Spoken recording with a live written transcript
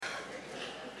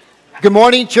Good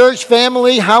morning, church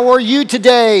family. How are you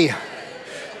today?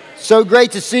 So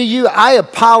great to see you. I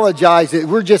apologize that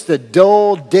we're just a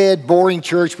dull, dead, boring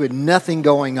church with nothing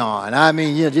going on. I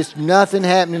mean, just nothing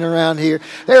happening around here.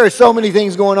 There are so many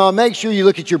things going on. Make sure you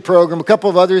look at your program. A couple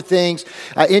of other things.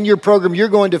 In your program, you're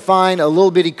going to find a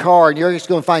little bitty card, and you're just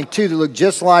going to find two that look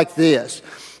just like this.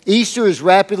 Easter is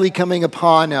rapidly coming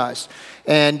upon us.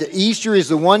 And Easter is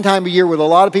the one time of year with a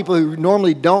lot of people who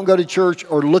normally don't go to church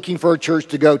or looking for a church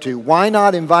to go to. Why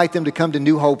not invite them to come to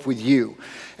New Hope with you?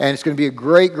 And it's going to be a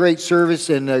great, great service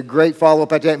and a great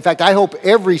follow-up after that. In fact, I hope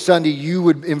every Sunday you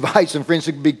would invite some friends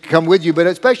to come with you, but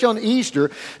especially on Easter.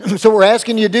 So what we're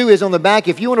asking you to do is on the back,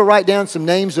 if you want to write down some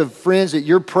names of friends that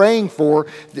you're praying for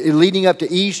leading up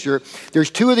to Easter,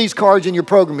 there's two of these cards in your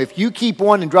program. If you keep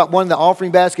one and drop one in the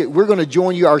offering basket, we're going to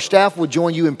join you. Our staff will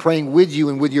join you in praying with you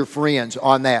and with your friends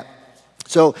on that.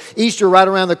 So Easter right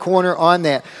around the corner on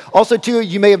that. Also, too,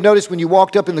 you may have noticed when you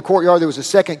walked up in the courtyard, there was a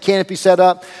second canopy set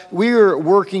up. We're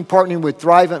partnering with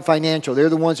Thrivent Financial. They're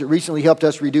the ones that recently helped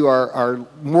us redo our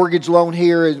mortgage loan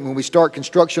here when we start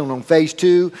construction on phase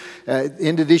 2.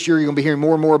 End of this year, you're going to be hearing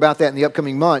more and more about that in the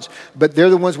upcoming months. But they're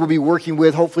the ones we'll be working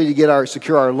with, hopefully, to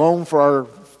secure our loan for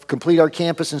complete our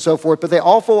campus and so forth, but they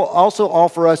also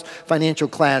offer us financial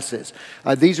classes.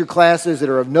 These are classes that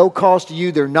are of no cost to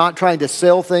you. They're not trying to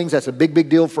sell things. That's a big, big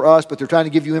deal for us, but they're trying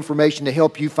to give you information to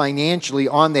help you financially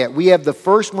on that. We have the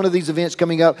first one of these events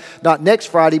coming up, not next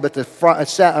Friday, but the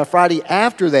Friday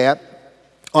after that,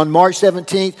 on March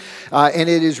 17th, and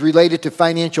it is related to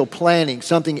financial planning,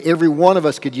 something every one of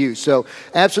us could use. So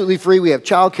absolutely free. We have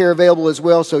childcare available as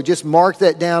well, so just mark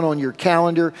that down on your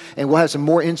calendar, and we'll have some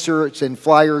more inserts and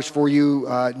flyers for you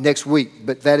next week.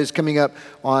 But that is coming up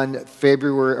on March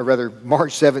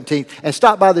 17th. And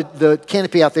stop by the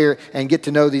canopy out there and get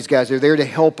to know these guys. They're there to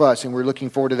help us, and we're looking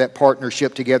forward to that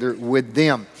partnership together with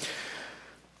them.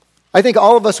 I think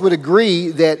all of us would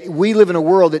agree that we live in a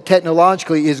world that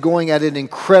technologically is going at an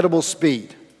incredible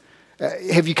speed.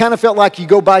 Have you kind of felt like you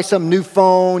go buy some new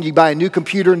phone, you buy a new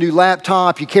computer, a new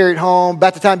laptop, you carry it home,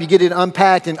 about the time you get it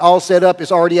unpacked and all set up,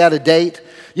 it's already out of date?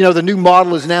 You know, the new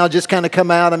model has now just kind of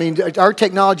come out. I mean, our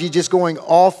technology is just going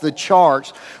off the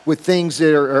charts with things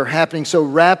that are happening so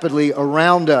rapidly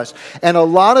around us. And a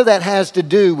lot of that has to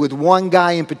do with one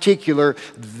guy in particular,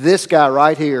 this guy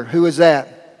right here. Who is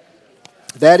that?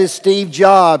 That is Steve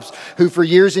Jobs, who for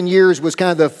years and years was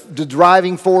kind of the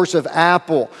driving force of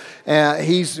Apple.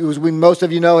 Most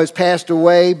of you know, has passed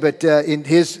away, but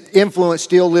his influence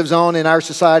still lives on in our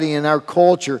society and our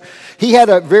culture. He had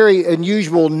a very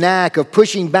unusual knack of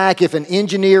pushing back if an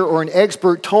engineer or an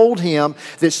expert told him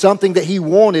that something that he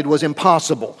wanted was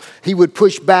impossible. He would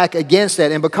push back against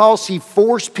that. And because he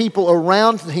forced people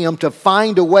around him to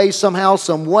find a way somehow,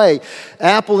 some way,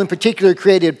 Apple in particular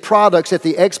created products that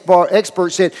the expert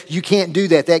said, you can't do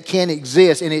that, that can't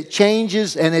exist. And it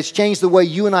changes, and it's changed the way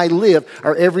you and I live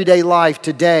our everyday life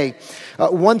today.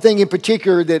 One thing in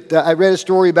particular that I read a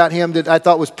story about him that I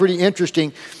thought was pretty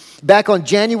interesting. Back on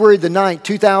January the 9th,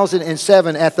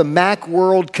 2007, at the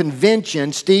Macworld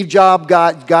convention, Steve Jobs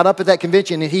got up at that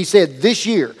convention and he said, this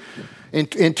year, in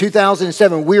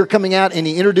 2007, we are coming out, and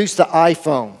he introduced the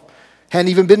iPhone. Hadn't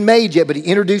even been made yet, but he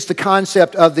introduced the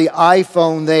concept of the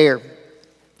iPhone there.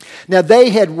 Now,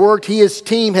 his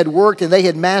team had worked, and they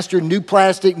had mastered new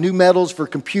plastic, new metals for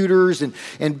computers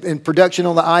and production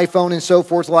on the iPhone and so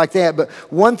forth like that. But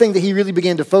one thing that he really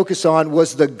began to focus on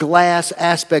was the glass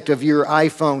aspect of your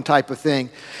iPhone type of thing.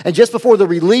 And just before the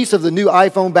release of the new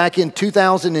iPhone back in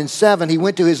 2007, he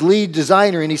went to his lead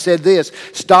designer and he said this: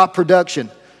 stop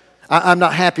production. I'm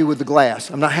not happy with the glass.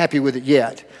 I'm not happy with it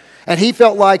yet. And he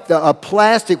felt like a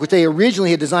plastic, which they originally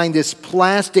had designed this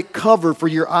plastic cover for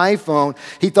your iPhone,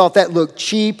 he thought that looked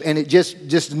cheap and it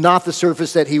just not the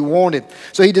surface that he wanted.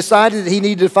 So he decided that he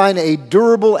needed to find a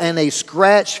durable and a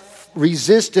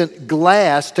scratch-resistant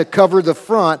glass to cover the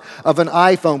front of an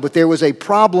iPhone. But there was a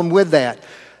problem with that.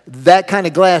 That kind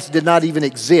of glass did not even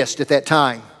exist at that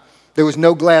time. There was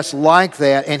no glass like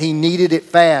that, and he needed it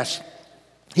fast.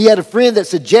 He had a friend that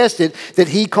suggested that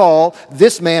he call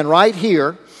this man right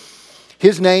here.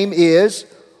 His name is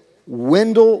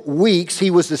Wendell Weeks.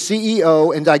 He was the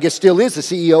CEO, and I guess still is the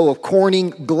CEO of Corning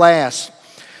Glass.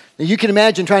 Now, you can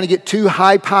imagine trying to get two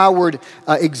high-powered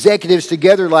executives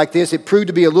together like this. It proved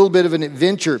to be a little bit of an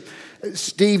adventure.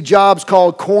 Steve Jobs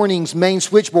called Corning's main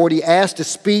switchboard. He asked to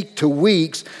speak to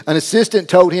Weeks. An assistant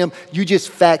told him, you just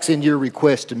fax in your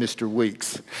request to Mr.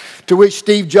 Weeks. To which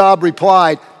Steve Jobs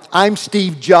replied, I'm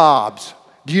Steve Jobs.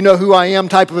 Do you know who I am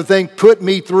type of a thing? Put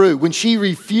me through. When she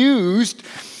refused,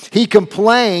 He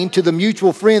complained to the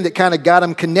mutual friend that kind of got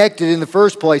him connected in the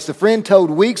first place. The friend told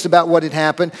Weeks about what had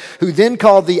happened, who then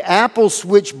called the Apple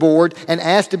switchboard and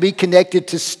asked to be connected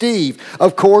to Steve.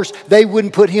 Of course, they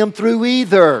wouldn't put him through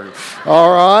either.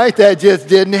 All right, that just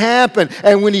didn't happen.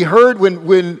 And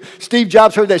when Steve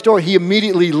Jobs heard that story, he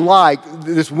immediately liked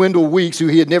this Wendell Weeks, who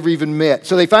he had never even met.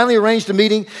 So they finally arranged a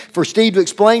meeting for Steve to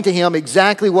explain to him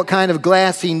exactly what kind of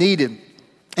glass he needed.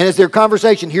 And as their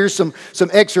conversation, here's some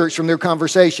excerpts from their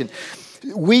conversation.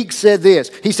 Weeks said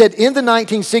this. He said, in the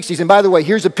 1960s, and by the way,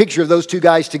 here's a picture of those two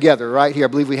guys together right here. I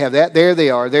believe we have that. There they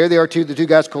are. There they are, the two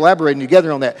guys collaborating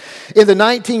together on that. In the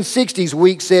 1960s,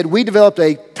 Weeks said, we developed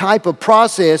a type of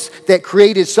process that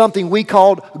created something we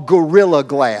called Gorilla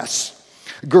Glass.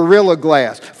 Gorilla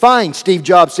Glass. Fine, Steve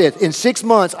Jobs said. In 6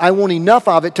 months, I want enough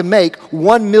of it to make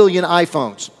 1 million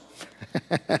iPhones.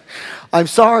 I'm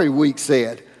sorry, Weeks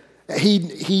said.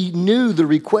 He knew the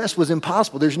request was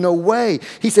impossible. There's no way.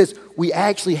 He says, we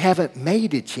actually haven't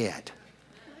made it yet.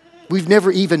 We've never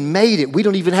even made it. We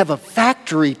don't even have a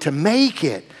factory to make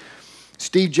it.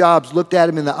 Steve Jobs looked at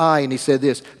him in the eye and he said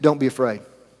this, don't be afraid.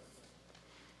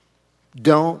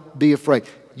 Don't be afraid.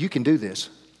 You can do this.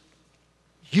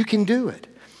 You can do it.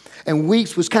 And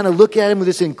Weeks was kind of looking at him with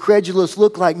this incredulous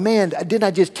look like, man, didn't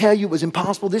I just tell you it was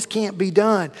impossible? This can't be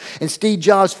done. And Steve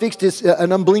Jobs fixed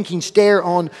an unblinking stare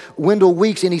on Wendell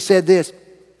Weeks and he said this,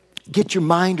 get your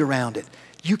mind around it.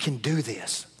 You can do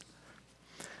this.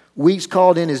 Weeks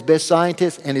called in his best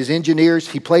scientists and his engineers.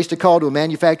 He placed a call to a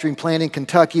manufacturing plant in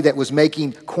Kentucky that was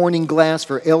making Corning glass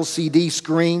for LCD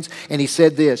screens. And he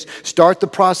said this, start the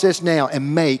process now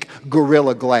and make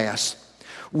Gorilla Glass.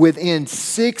 Within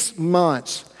 6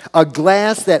 months, a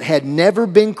glass that had never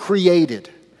been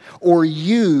created or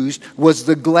used was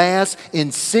the glass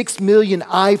in 6 million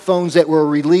iPhones that were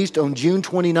released on June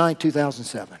 29,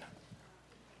 2007.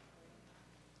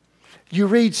 You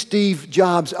read Steve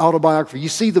Jobs' autobiography, you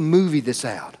see the movie that's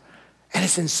out, and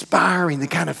it's inspiring, the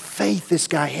kind of faith this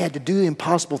guy had to do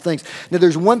impossible things. Now,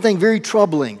 there's one thing very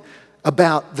troubling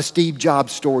about the Steve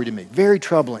Jobs story to me. Very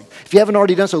troubling. If you haven't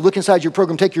already done so, look inside your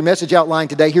program, take your message outline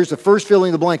today. Here's the first fill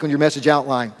in the blank on your message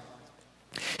outline.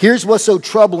 Here's what's so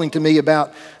troubling to me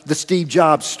about the Steve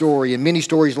Jobs story and many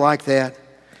stories like that.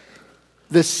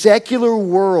 The secular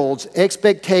world's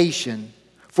expectation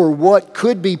for what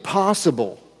could be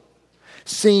possible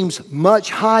seems much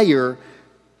higher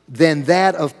than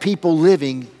that of people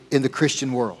living in the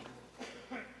Christian world.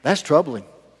 That's troubling.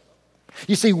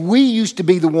 You see, we used to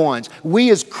be the ones, we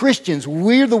as Christians,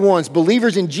 we're the ones,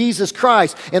 believers in Jesus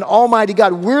Christ and Almighty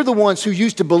God, we're the ones who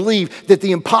used to believe that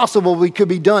the impossible could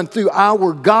be done through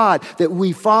our God that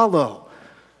we follow.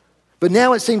 But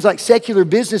now it seems like secular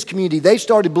business community, they've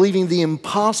started believing the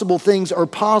impossible things are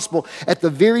possible. At the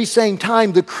very same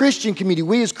time, the Christian community,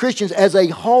 we as Christians as a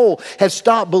whole, have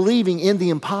stopped believing in the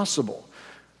impossible.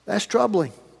 That's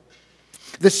troubling.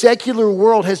 The secular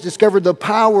world has discovered the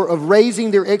power of raising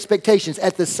their expectations.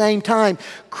 At the same time,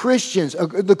 Christians,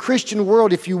 the Christian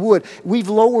world, if you would, we've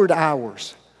lowered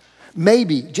ours.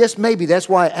 Maybe, just maybe, that's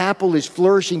why Apple is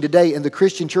flourishing today and the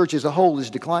Christian church as a whole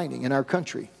is declining in our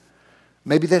country.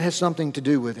 Maybe that has something to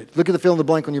do with it. Look at the fill in the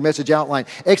blank on your message outline.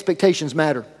 Expectations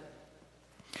matter.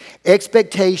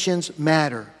 Expectations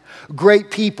matter.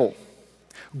 Great people,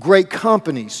 great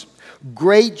companies,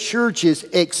 great churches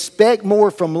expect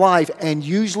more from life, and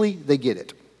usually they get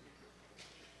it.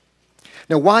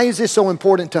 Now, why is this so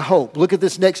important to hope? Look at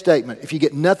this next statement. If you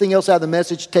get nothing else out of the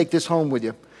message, take this home with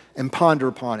you and ponder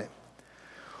upon it.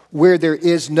 Where there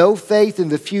is no faith in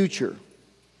the future,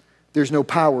 there's no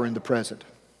power in the present.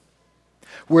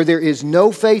 Where there is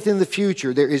no faith in the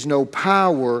future, there is no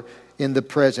power in the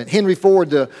present. Henry Ford,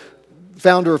 the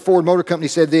founder of Ford Motor Company,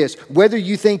 said this, whether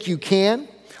you think you can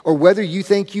or whether you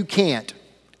think you can't,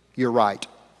 you're right.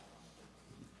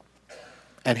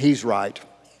 And he's right.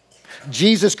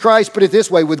 Jesus Christ put it this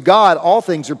way, with God, all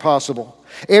things are possible.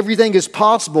 Everything is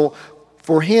possible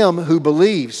for him who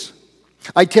believes.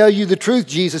 I tell you the truth,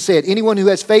 Jesus said, anyone who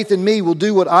has faith in me will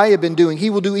do what I have been doing. He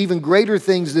will do even greater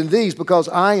things than these because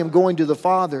I am going to the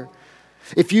Father.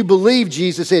 If you believe,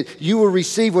 Jesus said, you will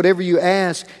receive whatever you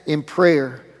ask in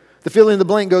prayer. The fill in the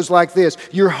blank goes like this.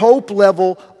 Your hope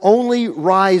level only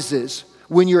rises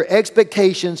when your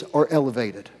expectations are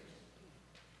elevated.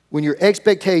 When your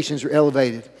expectations are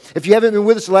elevated. If you haven't been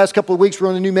with us the last couple of weeks, we're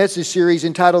on a new message series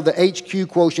entitled The HQ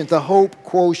Quotient, the Hope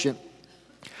Quotient.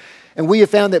 And we have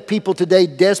found that people today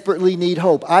desperately need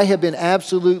hope. I have been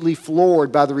absolutely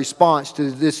floored by the response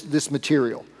to this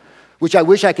material. which I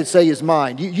wish I could say is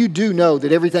mine. You do know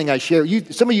that everything I share,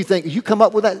 some of you think, you come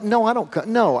up with that? No, I don't.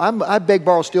 No, I beg,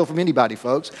 borrow, steal from anybody,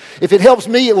 folks. If it helps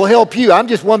me, it will help you. I'm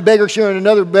just one beggar showing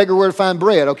another beggar where to find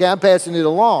bread, okay? I'm passing it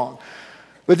along.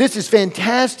 But this is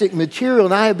fantastic material,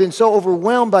 and I have been so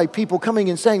overwhelmed by people coming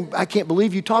and saying, I can't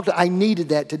believe you talked. I needed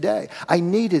that today. I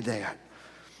needed that.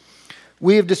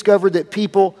 We have discovered that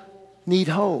people need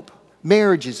hope.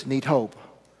 Marriages need hope.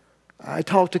 I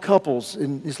talk to couples,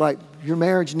 and it's like, your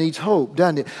marriage needs hope,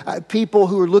 doesn't it? People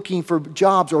who are looking for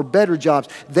jobs or better jobs,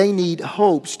 they need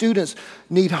hope. Students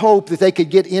need hope that they could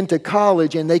get into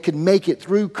college and they could make it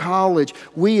through college.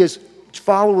 We as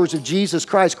followers of Jesus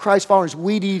Christ, Christ followers,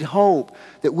 we need hope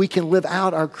that we can live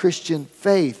out our Christian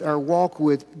faith, our walk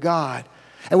with God.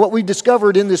 And what we've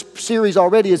discovered in this series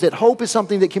already is that hope is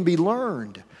something that can be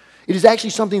learned. It is actually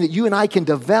something that you and I can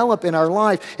develop in our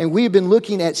life. And we have been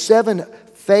looking at 7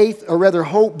 faith, or rather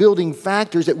hope-building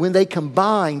factors that when they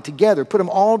combine together, put them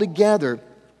all together,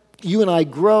 you and I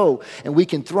grow and we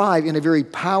can thrive in a very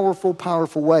powerful,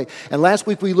 powerful way. And last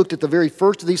week we looked at the very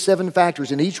first of these 7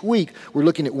 factors, and each week we're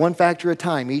looking at one factor at a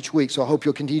time each week. So I hope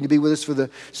you'll continue to be with us for the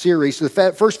series. So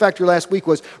the first factor last week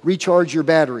was recharge your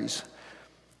batteries.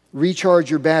 Recharge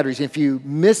your batteries. If you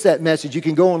missed that message, you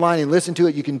can go online and listen to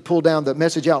it. You can pull down the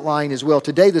message outline as well.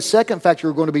 Today, the second factor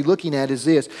we're going to be looking at is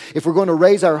this. If we're going to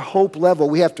raise our hope level,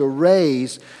 we have to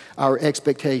raise our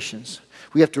expectations.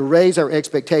 We have to raise our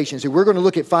expectations. And we're going to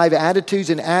look at 5 attitudes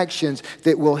and actions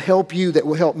that will help you, that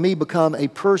will help me become a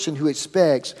person who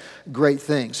expects great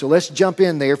things. So let's jump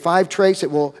in there. 5 traits that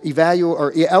will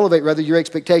elevate your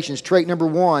expectations. Trait number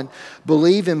 1,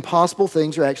 believe impossible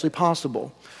things are actually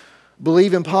possible.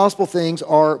 Believe impossible things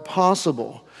are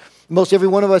possible. Most every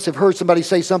one of us have heard somebody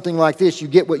say something like this: you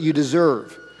get what you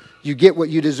deserve. You get what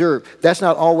you deserve. That's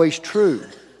not always true.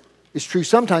 It's true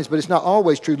sometimes, but it's not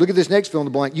always true. Look at this next fill in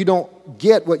the blank. You don't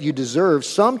get what you deserve.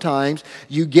 Sometimes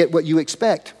you get what you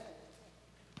expect.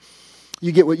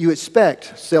 You get what you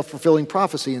expect. Self-fulfilling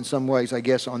prophecy in some ways, I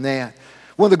guess, on that.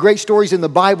 One of the great stories in the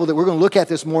Bible that we're going to look at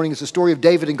this morning is the story of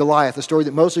David and Goliath, a story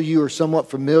that most of you are somewhat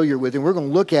familiar with, and we're going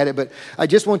to look at it, but I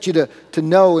just want you to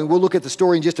know, and we'll look at the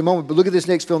story in just a moment, but look at this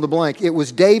next fill in the blank. It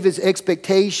was David's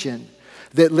expectation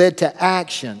that led to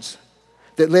actions,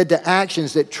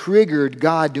 that triggered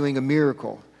God doing a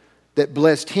miracle, that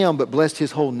blessed him, but blessed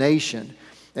his whole nation.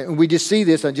 And we just see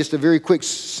this on just a very quick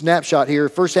snapshot here.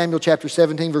 1 Samuel chapter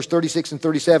 17, verse 36 and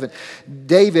 37.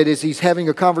 David, as he's having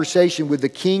a conversation with the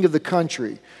king of the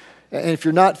country. And if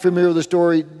you're not familiar with the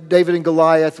story, David and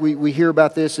Goliath, we hear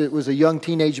about this. It was a young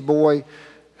teenage boy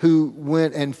who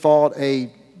went and fought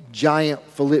a giant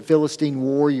Philistine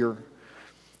warrior,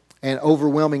 and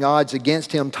overwhelming odds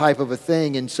against him type of a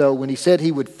thing. And so when he said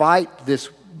he would fight this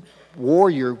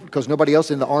warrior, because nobody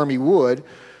else in the army would,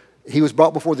 he was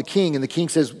brought before the king, and the king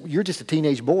says, you're just a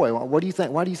teenage boy. What do you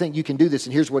think? Why do you think you can do this?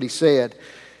 And here's what he said.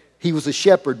 He was a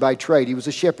shepherd by trade. He was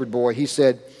a shepherd boy. He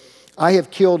said, I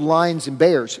have killed lions and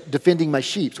bears defending my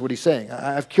sheep. That's what he's saying.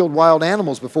 I've killed wild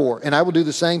animals before, and I will do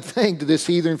the same thing to this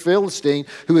heathen Philistine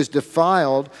who has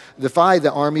defied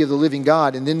the army of the living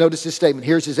God. And then notice this statement.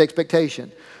 Here's his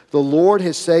expectation. The Lord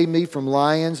has saved me from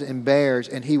lions and bears,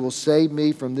 and he will save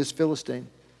me from this Philistine.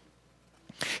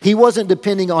 He wasn't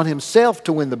depending on himself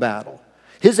to win the battle.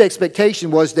 His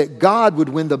expectation was that God would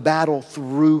win the battle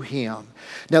through him.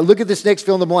 Now look at this next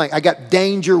fill in the blank. I got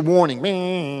danger warning.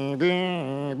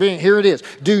 Here it is.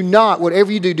 Do not,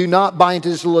 whatever you do not buy into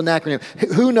this little acronym.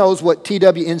 Who knows what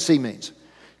TWNC means?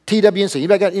 TWNC.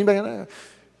 Anybody got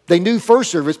They knew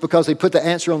first service because they put the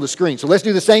answer on the screen. So let's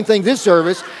do the same thing this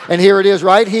service. And here it is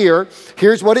right here.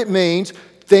 Here's what it means.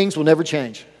 Things will never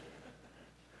change.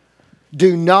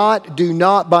 Do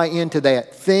not buy into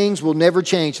that. Things will never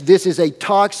change. This is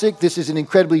this is an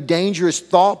incredibly dangerous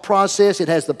thought process. It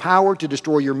has the power to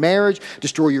destroy your marriage,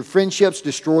 destroy your friendships,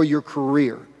 destroy your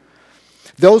career.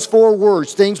 Those 4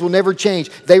 words, things will never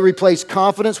change, they replace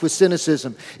confidence with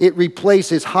cynicism. It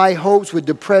replaces high hopes with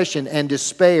depression and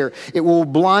despair. It will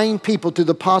blind people to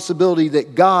the possibility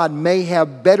that God may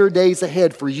have better days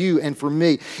ahead for you and for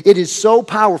me. It is so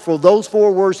powerful, those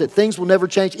 4 words, that things will never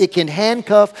change. It can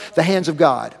handcuff the hands of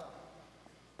God.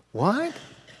 What?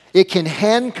 It can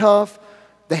handcuff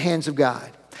the hands of God.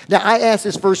 Now, I asked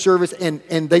this first service, and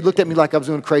they looked at me like I was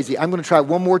going crazy. I'm going to try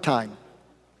one more time.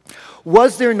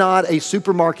 Was there not a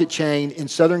supermarket chain in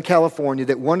Southern California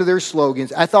that one of their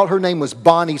slogans, I thought her name was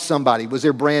Bonnie somebody, was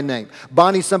their brand name.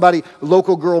 Bonnie somebody,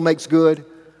 local girl makes good.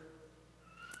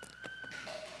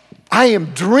 I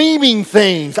am dreaming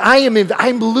things.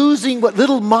 I'm losing what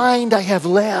little mind I have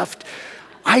left.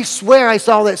 I swear I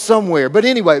saw that somewhere. But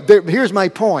anyway, here's my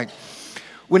point.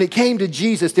 When it came to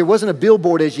Jesus, there wasn't a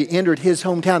billboard as you entered his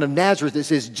hometown of Nazareth that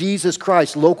says, Jesus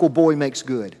Christ, local boy makes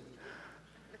good.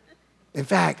 In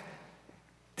fact,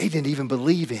 they didn't even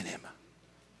believe in him.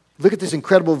 Look at this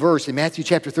incredible verse in Matthew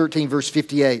chapter 13, verse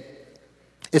 58.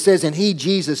 It says, and he,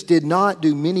 Jesus, did not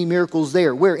do many miracles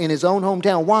there. Where? In his own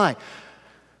hometown. Why?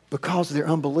 Because of their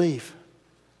unbelief.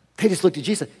 They just looked at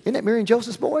Jesus. Isn't that Mary and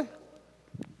Joseph's boy?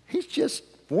 He's just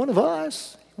one of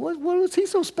us. What was he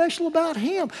so special about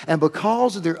him? And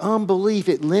because of their unbelief,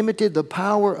 it limited the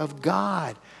power of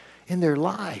God in their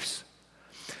lives.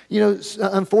 You know,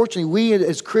 unfortunately, we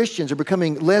as Christians are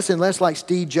becoming less and less like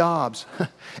Steve Jobs. And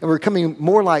we're becoming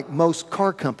more like most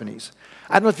car companies.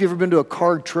 I don't know if you've ever been to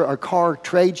a car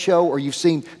trade show or you've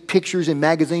seen pictures in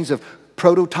magazines of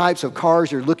prototypes of cars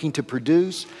they're looking to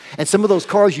produce. And some of those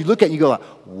cars you look at and you go like,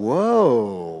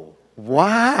 whoa,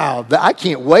 wow, I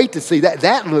can't wait to see that.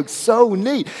 That looks so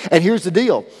neat. And here's the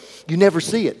deal. You never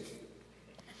see it.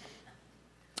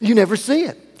 You never see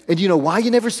it. And do you know why you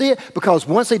never see it? Because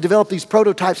once they develop these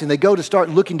prototypes and they go to start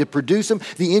looking to produce them,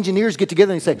 the engineers get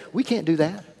together and say, we can't do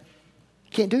that.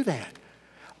 Can't do that.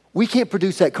 We can't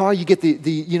produce that car. You get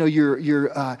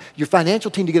your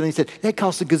financial team together and they said, that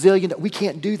costs a gazillion. We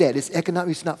can't do that. It's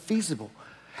economically, it's not feasible.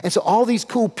 And so all these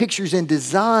cool pictures and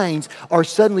designs are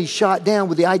suddenly shot down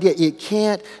with the idea it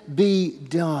can't be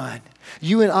done.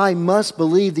 You and I must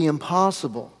believe the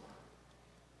impossible.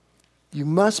 You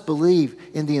must believe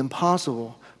in the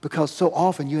impossible. Because so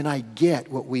often you and I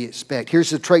get what we expect.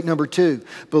 Here's the trait number 2.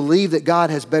 Believe that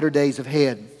God has better days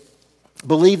ahead.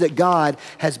 Believe that God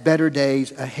has better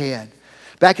days ahead.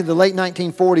 Back in the late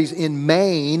 1940s in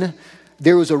Maine,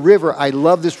 there was a river. I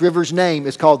love this river's name.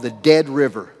 It's called the Dead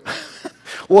River.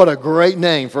 What a great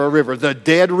name for a river. The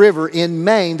Dead River in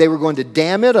Maine. They were going to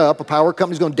dam it up. A power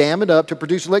company was going to dam it up to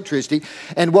produce electricity.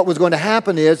 And what was going to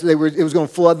happen is it was going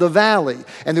to flood the valley.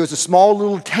 And there was a small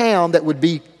little town that would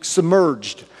be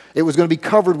submerged. It was going to be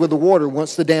covered with the water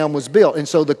once the dam was built. And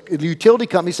so the utility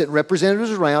company sent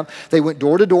representatives around. They went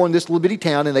door to door in this little bitty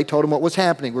town and they told them what was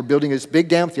happening. We're building this big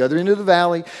dam at the other end of the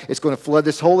valley. It's going to flood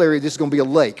this whole area. This is going to be a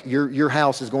lake. Your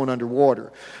house is going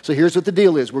underwater. So here's what the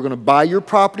deal is. We're going to buy your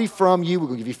property from you. We're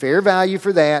going to give you fair value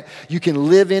for that. You can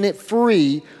live in it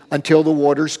free until the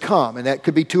waters come. And that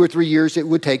could be 2 or 3 years it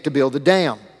would take to build the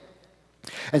dam.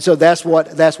 And so that's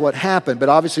what happened. But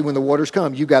obviously when the waters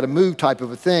come, you got to move type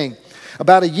of a thing.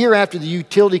 About a year after the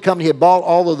utility company had bought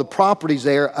all of the properties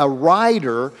there, a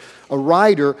writer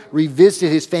revisited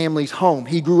his family's home.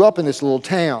 He grew up in this little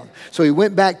town. So he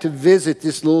went back to visit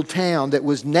this little town that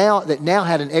now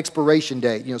had an expiration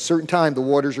date. You know, certain time the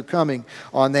waters are coming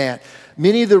on that.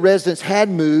 Many of the residents had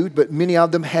moved, but many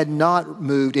of them had not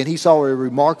moved, and he saw a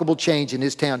remarkable change in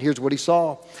his town. Here's what he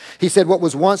saw. He said what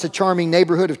was once a charming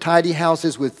neighborhood of tidy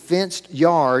houses with fenced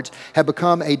yards had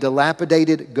become a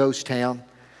dilapidated ghost town.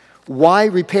 Why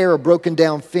repair a broken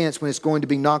down fence when it's going to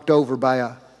be knocked over by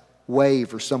a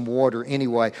wave or some water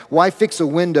anyway? Why fix a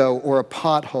window or a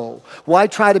pothole? Why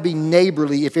try to be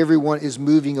neighborly if everyone is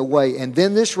moving away? And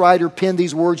then this writer penned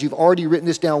these words. You've already written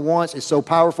this down once. It's so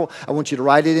powerful. I want you to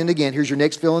write it in again. Here's your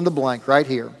next fill in the blank right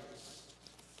here.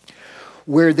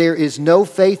 Where there is no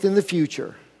faith in the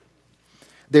future,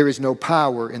 there is no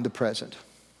power in the present.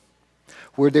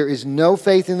 Where there is no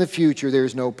faith in the future, there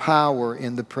is no power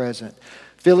in the present.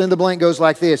 Fill in the blank goes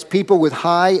like this. People with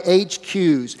high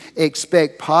HQs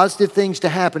expect positive things to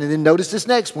happen. And then notice this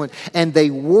next one. And they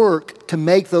work to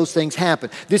make those things happen.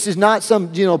 This is not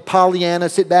some, Pollyanna,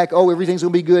 sit back, oh, everything's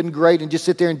going to be good and great, and just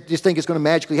sit there and just think it's going to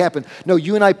magically happen. No,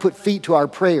 you and I put feet to our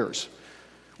prayers.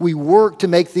 We work to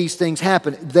make these things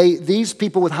happen. These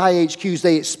people with high HQs,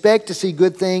 they expect to see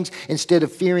good things instead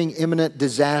of fearing imminent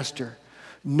disaster.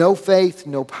 No faith,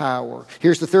 no power.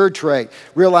 Here's the third trait.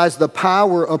 Realize the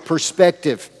power of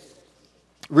perspective.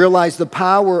 Realize the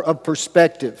power of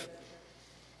perspective.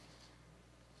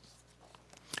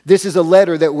 This is a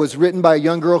letter that was written by a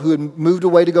young girl who had moved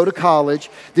away to go to college.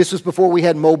 This was before we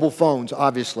had mobile phones,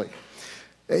 obviously.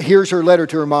 Here's her letter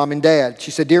to her mom and dad.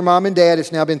 She said, Dear Mom and Dad,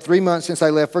 it's now been 3 months since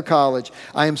I left for college.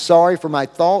 I am sorry for my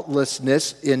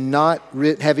thoughtlessness in not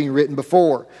having written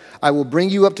before. I will bring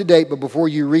you up to date, but before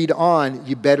you read on,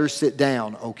 you better sit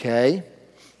down, okay?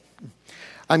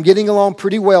 I'm getting along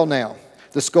pretty well now.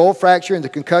 The skull fracture and the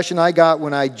concussion I got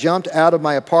when I jumped out of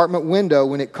my apartment window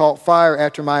when it caught fire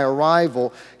after my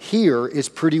arrival here is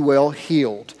pretty well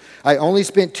healed. I only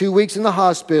spent 2 weeks in the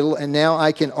hospital, and now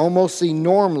I can almost see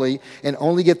normally and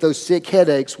only get those sick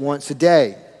headaches once a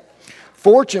day.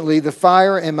 Fortunately, the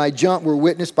fire and my jump were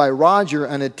witnessed by Roger,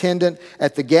 an attendant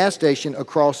at the gas station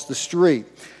across the street.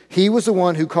 He was the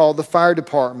one who called the fire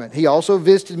department. He also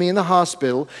visited me in the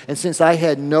hospital, and since I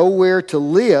had nowhere to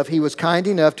live, he was kind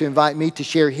enough to invite me to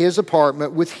share his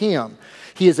apartment with him.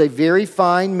 He is a very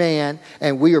fine man,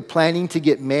 and we are planning to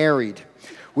get married.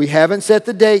 We haven't set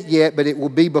the date yet, but it will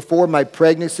be before my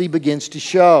pregnancy begins to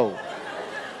show.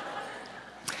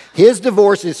 His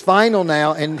divorce is final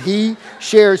now, and he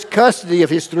shares custody of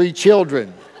his 3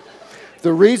 children.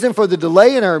 The reason for the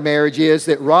delay in our marriage is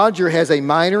that Roger has a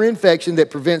minor infection that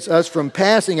prevents us from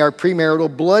passing our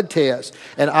premarital blood test,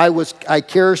 and I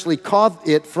carelessly caught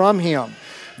it from him.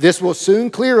 This will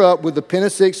soon clear up with the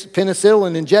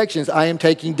penicillin injections I am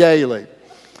taking daily.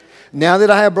 Now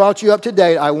that I have brought you up to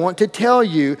date, I want to tell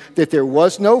you that there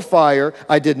was no fire.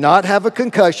 I did not have a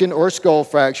concussion or skull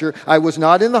fracture. I was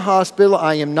not in the hospital.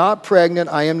 I am not pregnant.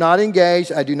 I am not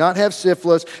engaged. I do not have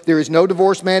syphilis. There is no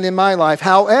divorced man in my life.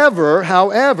 However,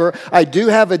 I do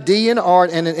have a D in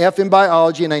art and an F in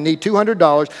biology, and I need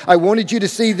 $200. I wanted you to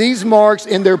see these marks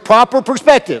in their proper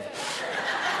perspective.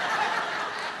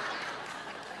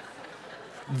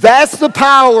 That's the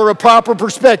power of proper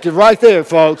perspective right there,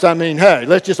 folks. I mean, hey,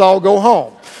 let's just all go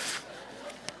home.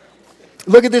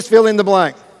 Look at this fill in the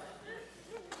blank.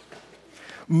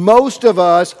 Most of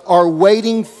us are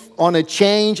waiting on a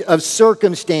change of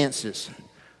circumstances.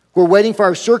 We're waiting for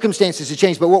our circumstances to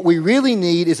change, but what we really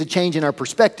need is a change in our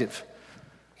perspective.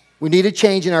 We need a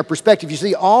change in our perspective. You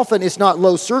see, often it's not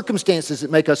low circumstances that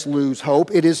make us lose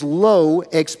hope. It is low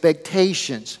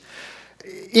expectations.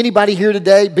 Anybody here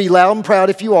today, be loud and proud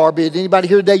if you are, but anybody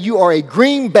here today, you are a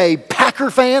Green Bay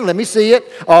Packer fan? Let me see it.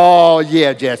 Oh,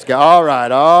 yeah, Jessica. All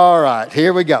right.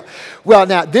 Here we go. Well,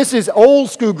 now, this is old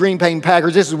school Green Bay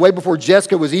Packers. This is way before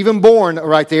Jessica was even born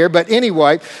right there. But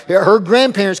anyway, her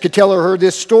grandparents could tell her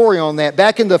this story on that.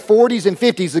 Back in the 40s and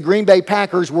 50s, the Green Bay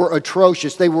Packers were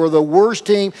atrocious. They were the worst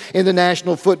team in the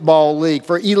National Football League.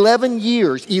 For 11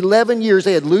 years,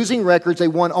 they had losing records. They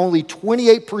won only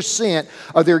 28%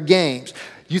 of their games.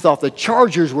 You thought the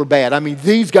Chargers were bad. I mean,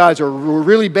 these guys were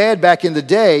really bad back in the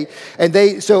day.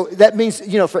 And so that means,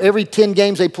 for every 10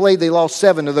 games they played, they lost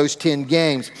 7 of those 10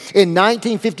 games. In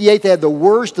 1958, they had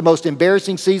the most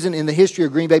embarrassing season in the history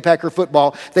of Green Bay Packer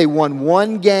football. They won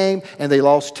 1 game and they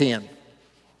lost 10.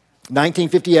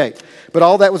 1958. But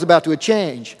all that was about to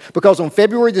change because on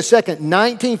February the 2nd,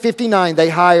 1959, they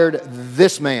hired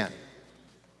this man,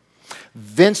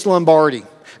 Vince Lombardi.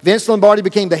 Vince Lombardi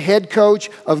became the head coach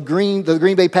of the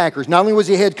Green Bay Packers. Not only was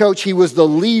he head coach, he was the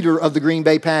leader of the Green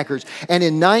Bay Packers. And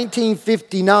in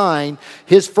 1959,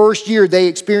 his first year, they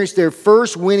experienced their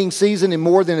first winning season in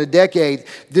more than a decade.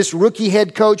 This rookie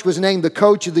head coach was named the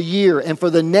Coach of the Year. And for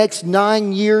the next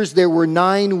 9 years, there were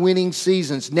 9 winning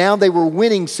seasons. Now they were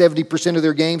winning 70% of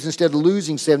their games instead of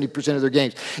losing 70% of their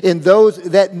games. In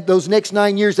those next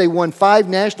 9 years, they won 5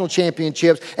 national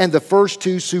championships and the first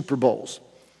 2 Super Bowls.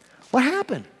 What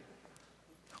happened?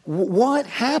 What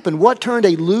happened? What turned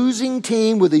a losing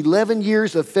team with 11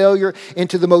 years of failure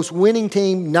into the most winning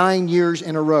team 9 years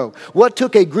in a row? What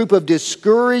took a group of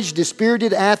discouraged,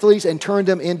 dispirited athletes and turned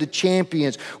them into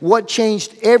champions? What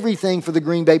changed everything for the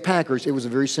Green Bay Packers? It was a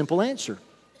very simple answer.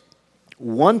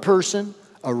 One person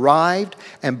arrived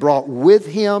and brought with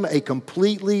him a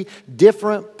completely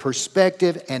different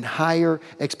perspective and higher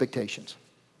expectations.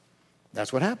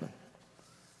 That's what happened.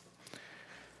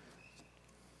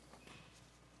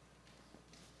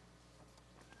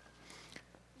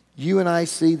 You and I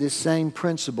see this same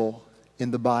principle in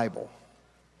the Bible.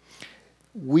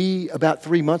 About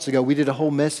 3 months ago, we did a whole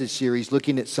message series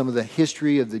looking at some of the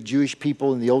history of the Jewish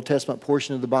people in the Old Testament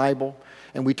portion of the Bible.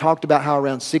 And we talked about how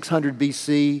around 600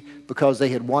 BC, because they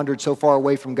had wandered so far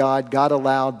away from God, God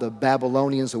allowed the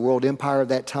Babylonians, the world empire of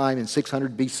that time in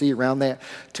 600 BC, around that,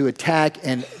 to attack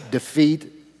and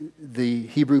defeat the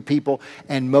Hebrew people.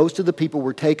 And most of the people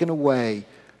were taken away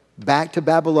back to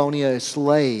Babylonia as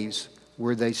slaves,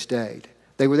 where they stayed.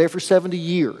 They were there for 70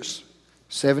 years.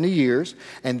 70 years.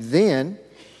 And then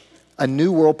a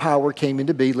new world power came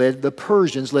into being, the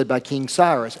Persians, led by King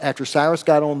Cyrus. After Cyrus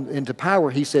got into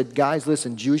power, he said, guys,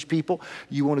 listen, Jewish people,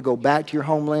 you want to go back to your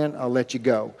homeland? I'll let you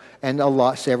go. And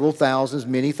several thousands,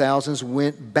 many thousands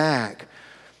went back.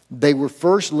 They were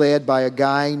first led by a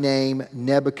guy named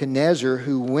Nebuchadnezzar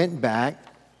who went back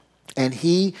and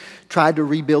he tried to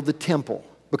rebuild the temple.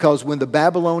 Because when the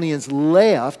Babylonians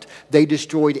left, they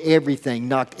destroyed everything,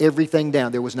 knocked everything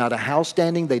down. There was not a house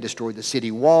standing. They destroyed the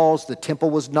city walls. The temple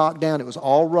was knocked down. It was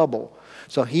all rubble.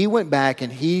 So he went back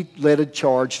and he led a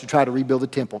charge to try to rebuild the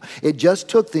temple. It just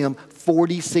took them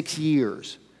 46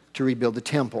 years to rebuild the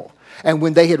temple. And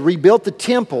when they had rebuilt the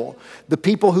temple, the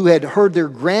people who had heard their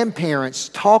grandparents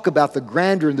talk about the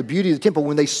grandeur and the beauty of the temple,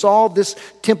 when they saw this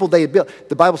temple they had built,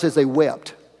 the Bible says they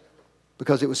wept.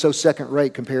 because it was so second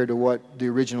rate compared to what the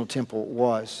original temple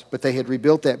was. But they had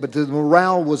rebuilt that. But the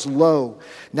morale was low.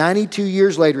 92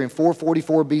 years later, in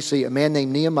 444 BC, a man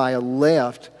named Nehemiah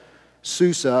left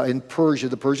Susa in Persia,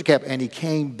 the Persian capital, and he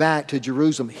came back to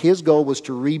Jerusalem. His goal was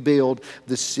to rebuild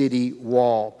the city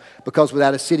wall, because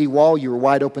without a city wall, you were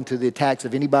wide open to the attacks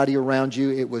of anybody around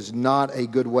you. It was not a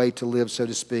good way to live, so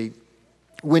to speak.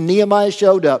 When Nehemiah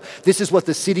showed up, this is what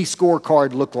the city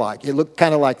scorecard looked like. It looked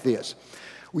kind of like this.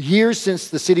 Years since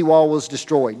the city wall was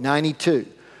destroyed, 92.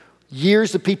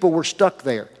 Years the people were stuck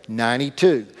there,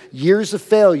 92. Years of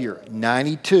failure,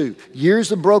 92.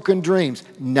 Years of broken dreams,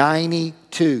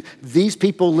 92. These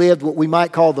people lived what we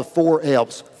might call the 4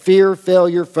 F's: fear,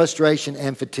 failure, frustration,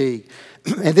 and fatigue.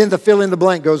 And then the fill in the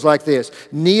blank goes like this.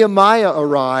 Nehemiah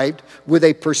arrived with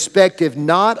a perspective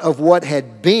not of what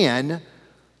had been,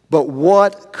 but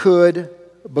what could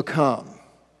become.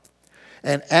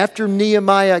 And after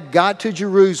Nehemiah got to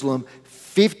Jerusalem,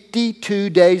 52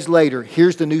 days later,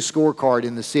 here's the new scorecard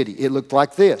in the city. It looked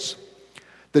like this.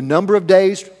 The number of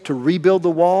days to rebuild the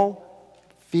wall,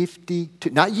 52.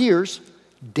 Not years,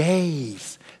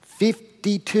 days.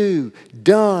 52.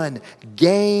 Done.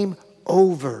 Game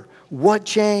over. What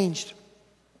changed?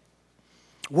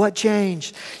 What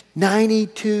changed?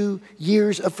 92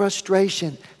 years of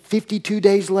frustration. 52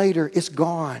 days later, it's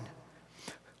gone.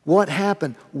 What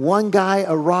happened? One guy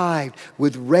arrived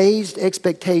with raised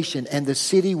expectation, and the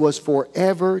city was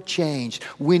forever changed.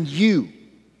 When you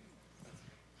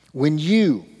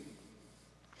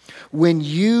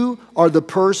are the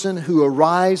person who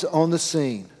arrives on the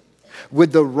scene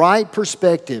with the right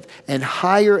perspective and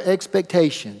higher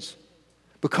expectations,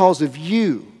 because of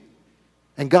you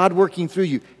and God working through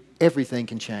you, everything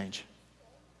can change.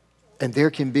 And there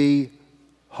can be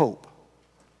hope.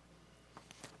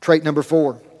 Trait number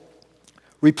 4.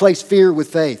 Replace fear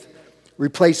with faith.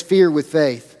 Replace fear with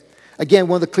faith. Again,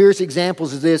 one of the clearest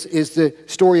examples of this is the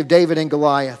story of David and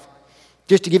Goliath.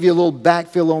 Just to give you a little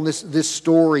backfill on this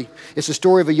story, it's the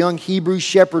story of a young Hebrew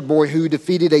shepherd boy who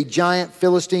defeated a giant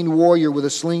Philistine warrior with a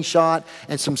slingshot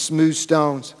and some smooth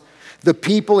stones. The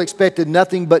people expected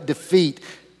nothing but defeat.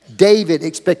 David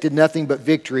expected nothing but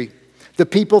victory. The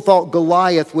people thought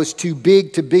Goliath was too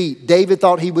big to beat. David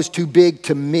thought he was too big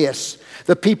to miss.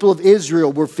 The people of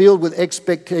Israel were filled with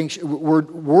expectations. Were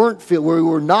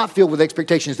not filled with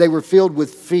expectations. They were filled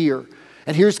with fear.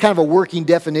 And here's kind of a working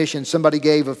definition somebody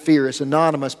gave of fear. It's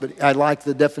anonymous, but I like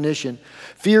the definition.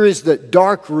 Fear is the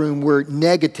dark room where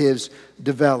negatives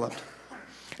develop.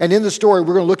 And in the story,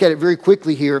 we're going to look at it very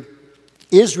quickly here.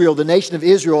 Israel, the nation of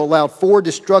Israel, allowed 4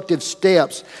 destructive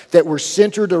steps that were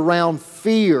centered around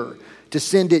fear to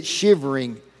send it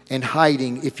shivering and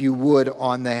hiding, if you would,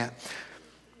 on that.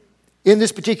 In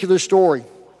this particular story,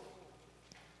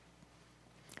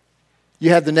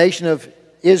 you have the nation of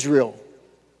Israel,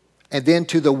 and then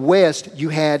to the west, you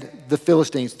had the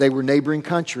Philistines. They were neighboring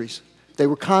countries. They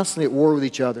were constantly at war with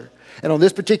each other. And on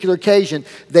this particular occasion,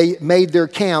 they made their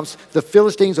camps. The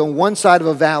Philistines on one side of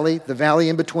a valley, the valley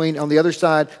in between. On the other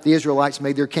side, the Israelites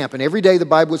made their camp. And every day, the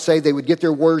Bible would say they would get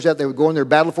their warriors out, they would go in their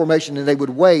battle formation, and they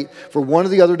would wait for one or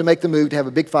the other to make the move to have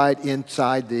a big fight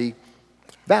inside the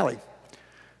valley.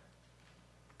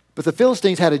 But the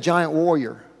Philistines had a giant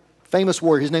warrior, famous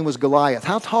warrior. His name was Goliath.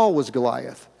 How tall was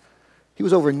Goliath? He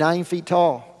was over 9 feet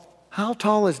tall. How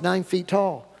tall is 9 feet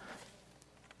tall?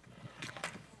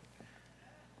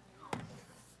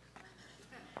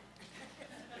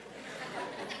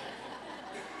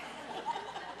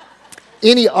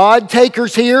 Any odd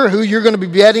takers here who you're going to be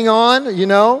betting on,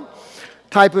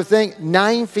 type of thing?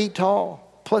 9 feet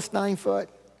tall, plus 9 foot.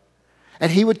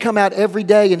 And he would come out every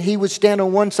day and he would stand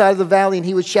on one side of the valley and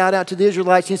he would shout out to the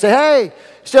Israelites and he'd say, hey,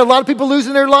 instead of a lot of people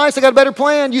losing their lives, I got a better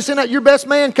plan. You send out your best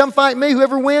man, come fight me.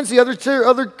 Whoever wins, the other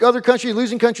country,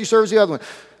 losing country serves the other one.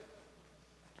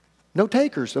 No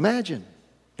takers, imagine.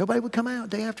 Nobody would come out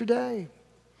day after day.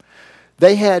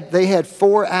 They had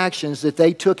 4 actions that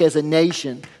they took as a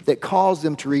nation that caused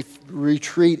them to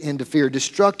retreat into fear.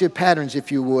 Destructive patterns,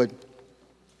 if you would.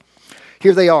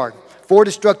 Here they are. 4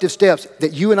 destructive steps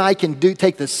that you and I can do.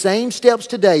 Take the same steps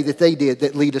today that they did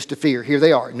that lead us to fear. Here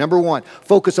they are. Number 1,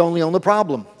 focus only on the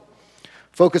problem.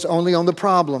 Focus only on the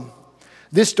problem.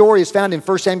 This story is found in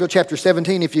 1 Samuel chapter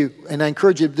 17. And I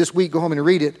encourage you this week, go home and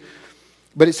read it.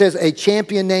 But it says, a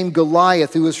champion named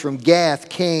Goliath, who was from Gath,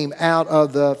 came out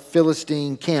of the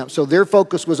Philistine camp. So their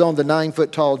focus was on the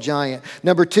 9-foot-tall giant.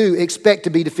 Number 2, expect to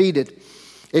be defeated.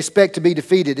 Expect to be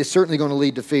defeated. It's certainly going to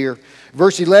lead to fear.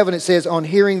 Verse 11, it says, on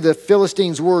hearing the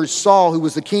Philistines' words, Saul, who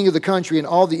was the king of the country, and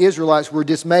all the Israelites were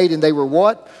dismayed, and they were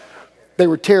what? They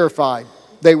were terrified.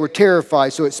 They were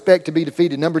terrified, so expect to be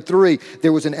defeated. Number 3,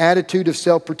 there was an attitude of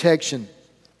self-protection.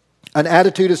 An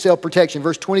attitude of self-protection.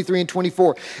 Verse 23 and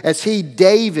 24. As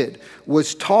David,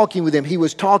 was talking with them, he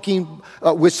was talking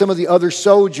with some of the other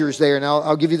soldiers there. And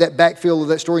I'll give you that backfill of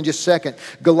that story in just a second.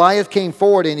 Goliath came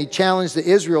forward and he challenged the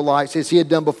Israelites as he had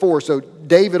done before. So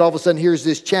David all of a sudden hears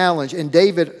this challenge, and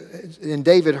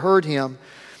David heard him.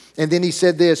 And then he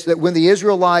said this, that when the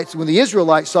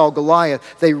Israelites saw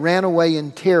Goliath, they ran away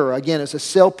in terror. Again, it's a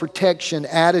self-protection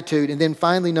attitude. And then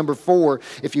finally, number 4,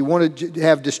 if you want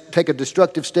to take a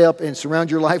destructive step and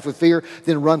surround your life with fear,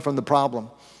 then run from the problem.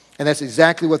 And that's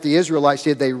exactly what the Israelites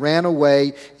did. They ran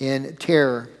away in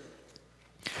terror.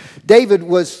 David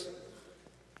was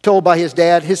told by his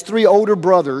dad, his 3 older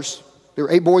brothers, there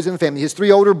were 8 boys in the family. His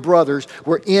 3 older brothers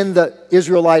were in the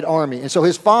Israelite army. And so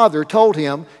his father told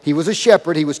him, he was a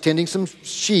shepherd. He was tending some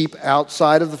sheep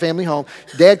outside of the family home.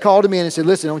 Dad called him in and said,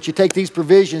 listen, I want you to take these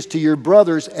provisions to your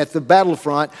brothers at the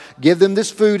battlefront. Give them this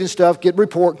food and stuff. Get a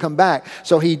report, come back.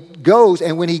 So he goes,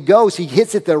 and when he goes, he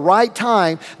hits at the right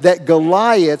time that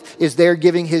Goliath is there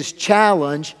giving his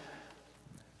challenge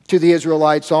to the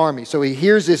Israelites' army. So he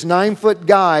hears this 9-foot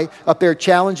guy up there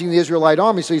challenging the Israelite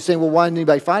army. So he's saying, well, why isn't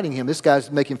anybody fighting him? This guy's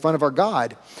making fun of our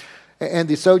God. And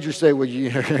the soldiers say, well,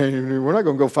 we're not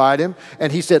going to go fight him.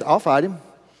 And he said, I'll fight him.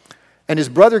 And his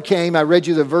brother came, I read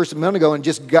you the verse a minute ago, and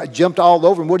just jumped all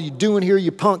over him. What are you doing here,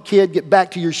 you punk kid? Get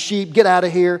back to your sheep. Get out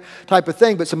of here, type of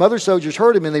thing. But some other soldiers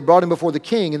heard him, and they brought him before the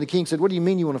king. And the king said, what do you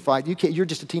mean you want to fight? You're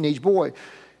just a teenage boy.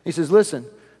 He says, listen,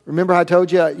 remember I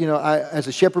told you, as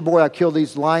a shepherd boy, I killed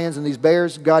these lions and these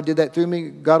bears. God did that through me.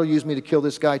 God will use me to kill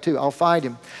this guy too. I'll fight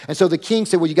him. And so the king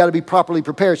said, well, you got to be properly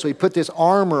prepared. So he put this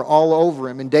armor all over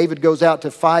him. And David goes out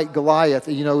to fight Goliath.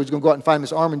 He's going to go out and find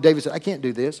this armor. And David said, I can't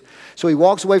do this. So he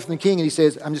walks away from the king and he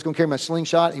says, I'm just going to carry my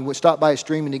slingshot. And he stopped by a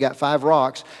stream and he got 5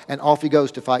 rocks. And off he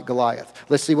goes to fight Goliath.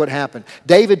 Let's see what happened.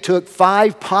 David took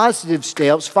 5 positive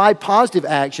steps, 5 positive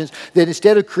actions that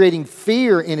instead of creating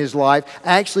fear in his life,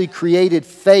 actually created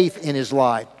faith in his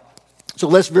life. So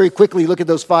let's very quickly look at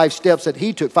those 5 steps that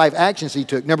he took, 5 actions he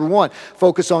took. Number 1,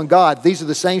 focus on God. These are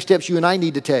the same steps you and I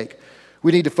need to take.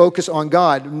 We need to focus on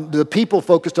God. The people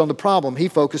focused on the problem. He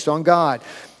focused on God.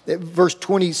 Verse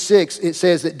 26, it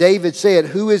says that David said,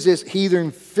 who is this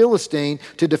heathen Philistine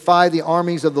to defy the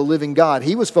armies of the living God?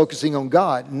 He was focusing on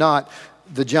God, not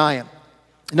the giant.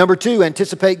 Number 2,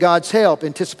 anticipate God's help.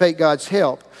 Anticipate God's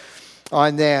help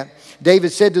on that.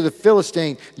 David said to the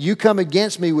Philistine, you come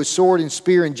against me with sword and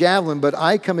spear and javelin, but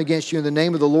I come against you in the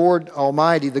name of the Lord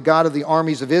Almighty, the God of the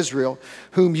armies of Israel,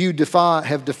 whom you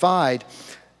have defied.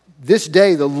 This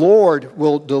day the Lord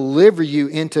will deliver you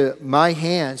into my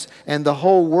hands, and the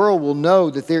whole world will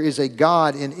know that there is a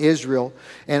God in Israel,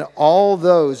 and all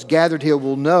those gathered here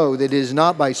will know that it is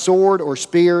not by sword or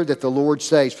spear that the Lord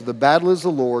saves, for the battle is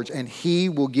the Lord's, and he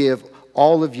will give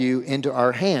all of you into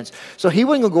our hands. So he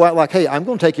wasn't going to go out like, hey, I'm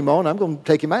going to take him on, I'm going to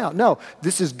take him out. No,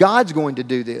 this is God's going to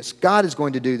do this. God is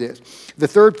going to do this. The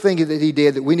third thing that he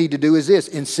did that we need to do is this: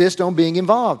 insist on being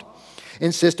involved.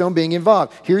 Insist on being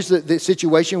involved. Here's the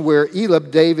situation where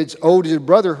Eliab, David's oldest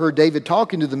brother, heard David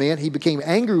talking to the men. He became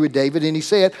angry with David and he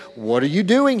said, what are you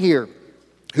doing here?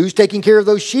 Who's taking care of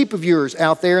those sheep of yours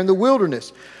out there in the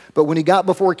wilderness? But when he got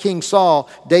before King Saul,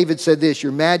 David said this,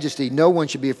 your majesty, no one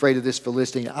should be afraid of this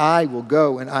Philistine. I will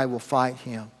go and I will fight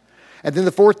him. And then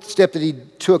the fourth step that he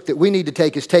took that we need to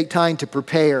take is take time to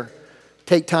prepare.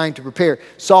 Take time to prepare.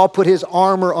 Saul put his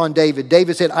armor on David.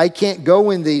 David said, I can't go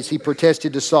in these, he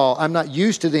protested to Saul. I'm not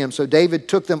used to them. So David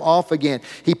took them off again.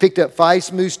 He picked up 5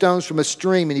 smooth stones from a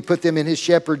stream and he put them in his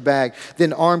shepherd bag.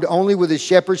 Then armed only with his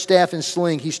shepherd's staff and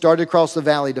sling, he started across the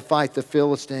valley to fight the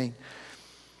Philistine.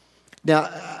 Now,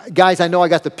 guys, I know I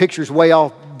got the pictures way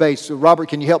off base. So Robert,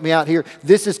 can you help me out here?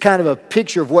 This is kind of a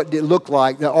picture of what it looked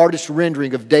like, the artist's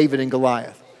rendering of David and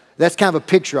Goliath. That's kind of a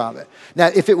picture of it.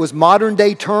 Now, if it was modern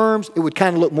day terms, it would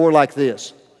kind of look more like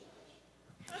this.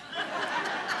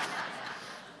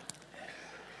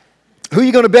 Who are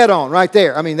you going to bet on right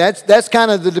there? I mean, that's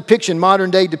kind of the depiction, modern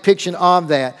day depiction of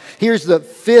that. Here's the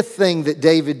 5th thing that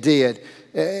David did,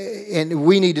 and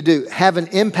we need to do: have an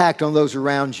impact on those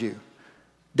around you.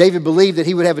 David believed that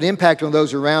he would have an impact on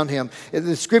those around him.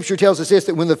 The scripture tells us this,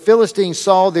 that when the Philistines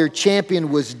saw their champion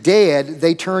was dead,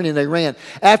 they turned and they ran.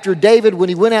 After David, when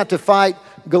he went out to fight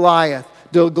Goliath,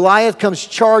 Goliath comes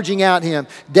charging at him.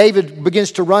 David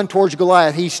begins to run towards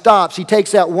Goliath. He stops. He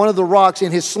takes out one of the rocks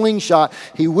in his slingshot.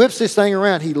 He whips this thing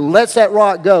around. He lets that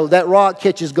rock go. That rock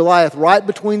catches Goliath right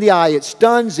between the eye. It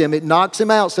stuns him. It knocks him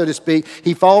out, so to speak.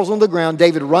 He falls on the ground.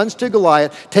 David runs to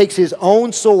Goliath, takes his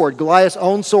own sword, Goliath's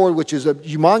own sword, which is a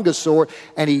humongous sword,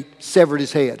 and he severed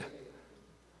his head.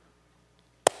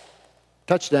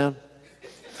 Touchdown.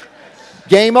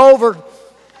 Game over.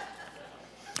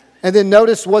 And then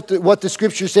notice what the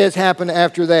scripture says happened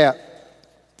after that.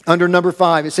 Under number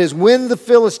 5, it says, when the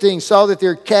Philistines saw that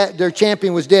their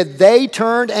champion was dead, they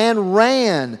turned and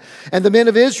ran. And the men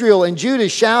of Israel and Judah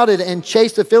shouted and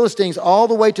chased the Philistines all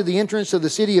the way to the entrance of the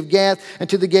city of Gath and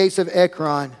to the gates of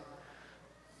Ekron.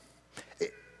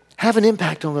 Have an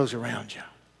impact on those around you.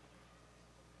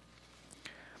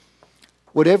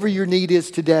 Whatever your need is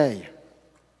today,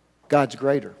 God's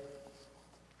greater.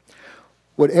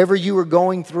 Whatever you are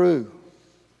going through,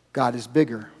 God is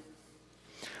bigger.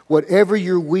 Whatever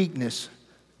your weakness,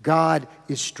 God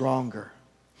is stronger.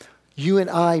 You and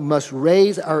I must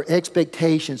raise our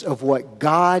expectations of what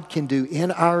God can do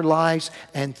in our lives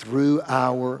and through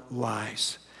our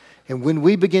lives. And when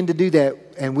we begin to do that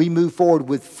and we move forward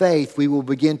with faith, we will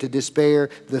begin to despair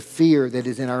the fear that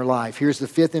is in our life. Here's the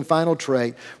 5th and final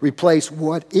trait. Replace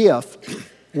what if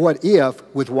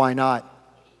with why not.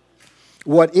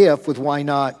 What if with why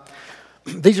not.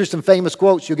 These are some famous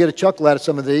quotes. You'll get a chuckle out of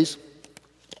some of these.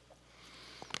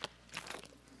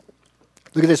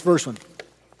 Look at this first one.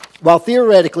 While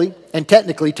theoretically and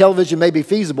technically television may be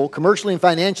feasible, commercially and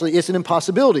financially it's an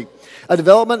impossibility. A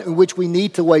development in which we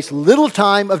need to waste little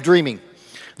time of dreaming.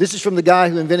 This is from the guy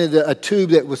who invented a tube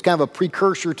that was kind of a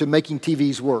precursor to making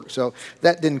TVs work. So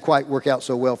that didn't quite work out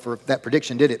so well for that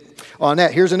prediction, did it? On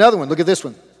that, here's another one. Look at this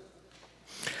one.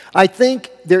 I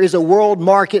think there is a world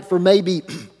market for maybe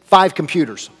 5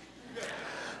 computers.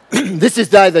 This is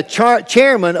the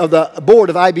chairman of the board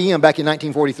of IBM back in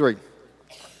 1943.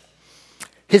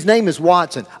 His name is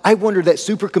Watson. I wonder that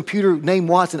supercomputer named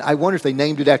Watson, I wonder if they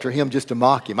named it after him just to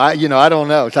mock him. I don't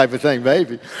know, type of thing,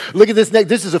 maybe. Look at this next.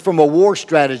 This is from a war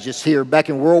strategist here back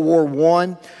in World War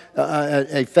I,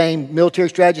 a famed military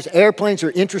strategist. Airplanes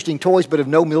are interesting toys, but of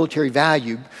no military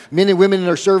value. Men and women in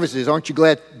their services, aren't you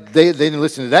glad they didn't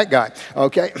listen to that guy?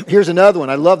 Okay, here's another one.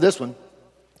 I love this one.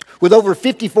 With over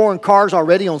 50 foreign cars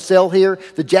already on sale here,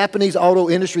 the Japanese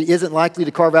auto industry isn't likely to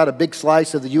carve out a big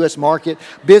slice of the U.S. market.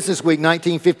 Business Week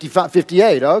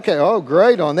 1958. Okay, oh,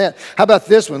 great on that. How about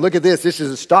this one? Look at this. This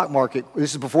is a stock market. This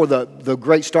is before the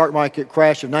great stock market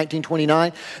crash of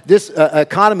 1929. This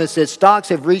economist said stocks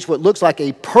have reached what looks like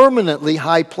a permanently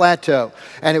high plateau.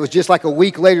 And it was just like a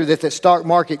week later that the stock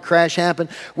market crash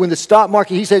happened. When the stock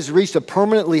market, he says, reached a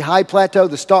permanently high plateau,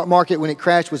 the stock market, when it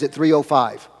crashed, was at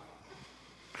 305.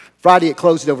 Friday, it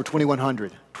closed at over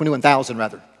 21,000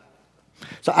 rather.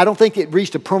 So I don't think it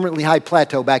reached a permanently high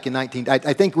plateau back in I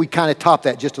think we kind of topped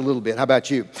that just a little bit. How about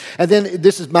you? And then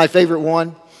this is my favorite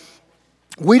one.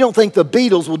 We don't think the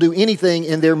Beatles will do anything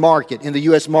in their market, in the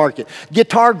U.S. market.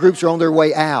 Guitar groups are on their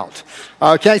way out.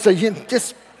 Okay, so you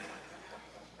just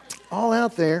all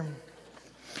out there.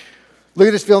 Look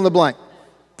at this fill in the blank.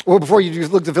 Well, before you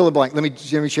look at the fill in the blank, let me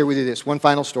share with you this. One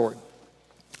final story.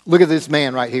 Look at this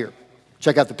man right here.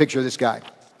 Check out the picture of this guy.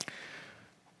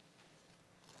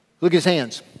 Look at his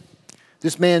hands.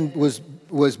 This man was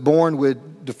born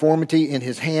with deformity in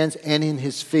his hands and in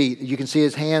his feet. You can see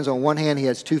his hands. On one hand, he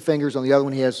has 2 fingers. On the other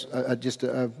one, he has just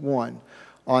one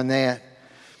on that.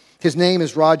 His name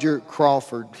is Roger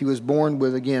Crawford. He was born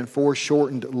with, again, 4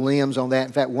 shortened limbs on that.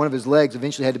 In fact, one of his legs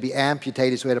eventually had to be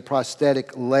amputated, so he had a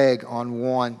prosthetic leg on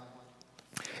one.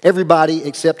 Everybody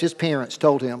except his parents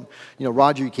told him,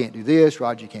 Roger, you can't do this.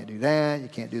 Roger, you can't do that. You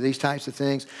can't do these types of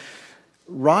things.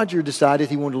 Roger decided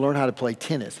he wanted to learn how to play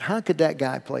tennis. How could that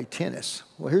guy play tennis?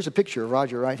 Well, here's a picture of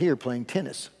Roger right here playing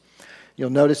tennis. You'll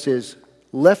notice his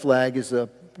left leg has the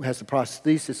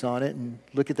prosthesis on it. And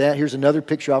look at that. Here's another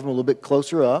picture of him a little bit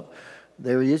closer up.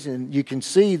 There he is. And you can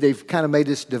see they've kind of made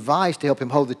this device to help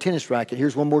him hold the tennis racket.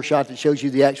 Here's one more shot that shows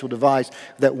you the actual device.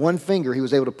 That one finger he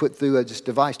was able to put through this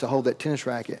device to hold that tennis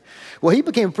racket. Well, he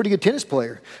became a pretty good tennis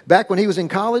player. Back when he was in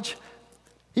college,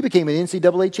 he became an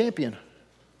NCAA champion.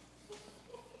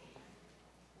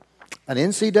 An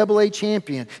NCAA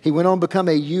champion. He went on to become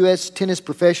a U.S. Tennis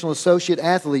Professional Associate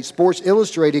Athlete. Sports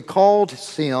Illustrated called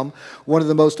him one of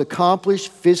the most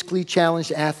accomplished, physically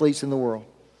challenged athletes in the world.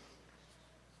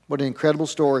 What an incredible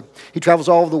story. He travels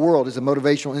all over the world as a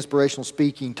motivational, inspirational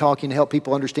speaking, talking to help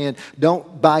people understand.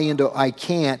 Don't buy into I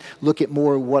can't. Look at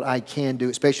more of what I can do,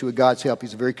 especially with God's help.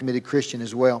 He's a very committed Christian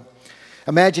as well.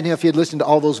 Imagine if he had listened to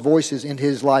all those voices in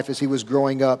his life as he was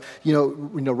growing up.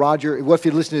 Roger, what if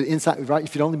he'd listened to inside, right?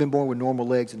 If he'd only been born with normal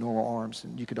legs and normal arms,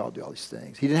 and you could all do all these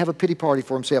things. He didn't have a pity party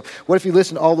for himself. What if he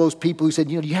listened to all those people who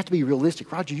said, you have to be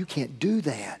realistic. Roger, you can't do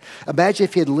that. Imagine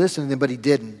if he had listened to them, but he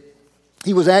didn't.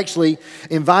 He was actually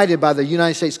invited by the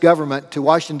United States government to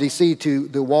Washington, D.C. to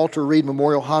the Walter Reed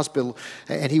Memorial Hospital,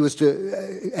 and he was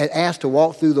asked to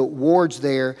walk through the wards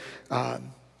there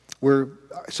where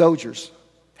soldiers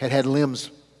had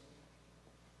limbs,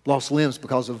 lost limbs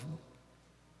because of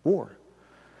war.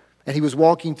 And he was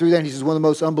walking through that, and he says, one of the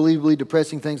most unbelievably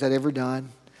depressing things I'd ever done.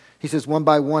 He says, one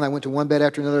by one, I went to one bed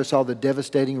after another, saw the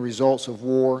devastating results of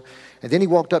war. And then he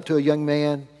walked up to a young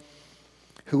man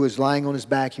who was lying on his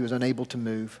back. He was unable to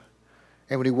move.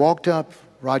 And when he walked up,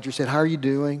 Roger said, how are you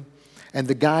doing? And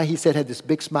the guy, he said, had this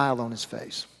big smile on his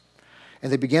face.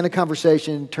 And they began a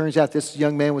conversation. Turns out this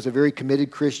young man was a very committed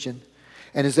Christian.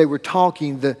 And as they were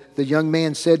talking, the young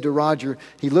man said to Roger,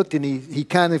 he looked and he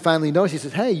kind of finally noticed, he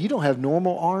said, hey, you don't have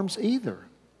normal arms either.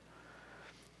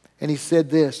 And he said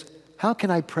this, how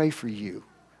can I pray for you?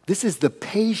 This is the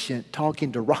patient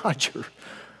talking to Roger.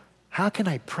 How can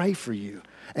I pray for you?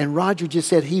 And Roger just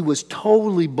said he was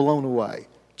totally blown away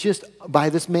just by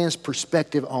this man's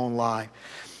perspective on life.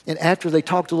 And after they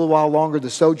talked a little while longer, the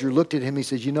soldier looked at him. He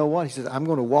says, you know what? He says, I'm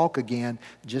going to walk again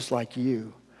just like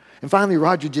you. And finally,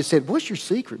 Roger just said, what's your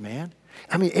secret, man?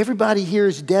 I mean, everybody here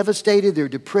is devastated. They're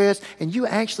depressed. And you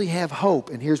actually have hope.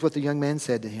 And here's what the young man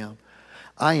said to him.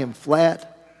 I am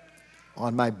flat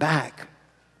on my back,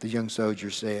 the young soldier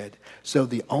said. So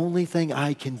the only thing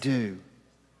I can do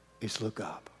is look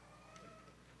up.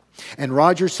 And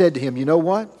Roger said to him, you know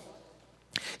what?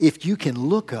 If you can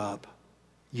look up,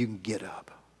 you can get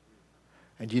up.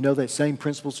 And you know that same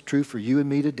principle is true for you and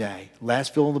me today.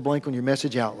 Last fill in the blank on your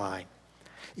message outline.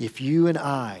 If you and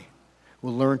I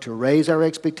will learn to raise our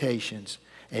expectations,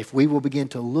 if we will begin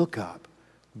to look up,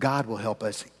 God will help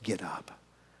us get up.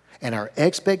 And our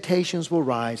expectations will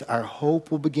rise, our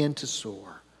hope will begin to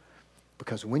soar.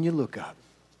 Because when you look up,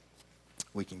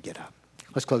 we can get up.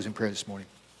 Let's close in prayer this morning.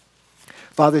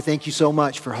 Father, thank you so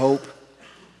much for hope.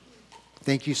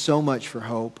 Thank you so much for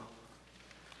hope.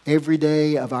 Every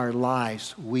day of our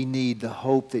lives, we need the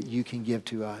hope that you can give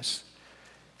to us.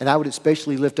 And I would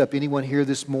especially lift up anyone here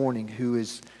this morning who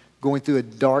is going through a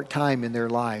dark time in their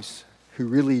lives, who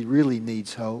really, really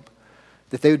needs hope.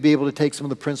 That they would be able to take some of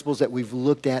the principles that we've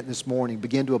looked at this morning,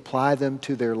 begin to apply them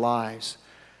to their lives.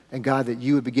 And God, that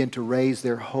you would begin to raise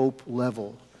their hope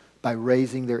level by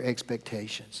raising their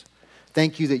expectations.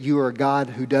 Thank you that you are a God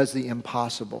who does the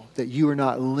impossible, that you are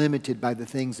not limited by the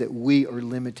things that we are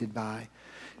limited by.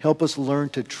 Help us learn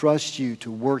to trust you, to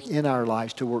work in our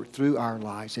lives, to work through our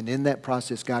lives. And in that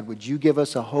process, God, would you give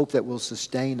us a hope that will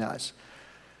sustain us,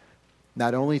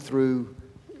 not only through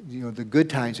the good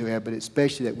times we have, but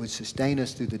especially that would sustain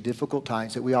us through the difficult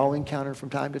times that we all encounter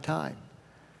from time to time.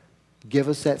 Give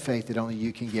us that faith that only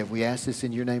you can give. We ask this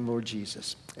in your name, Lord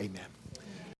Jesus. Amen.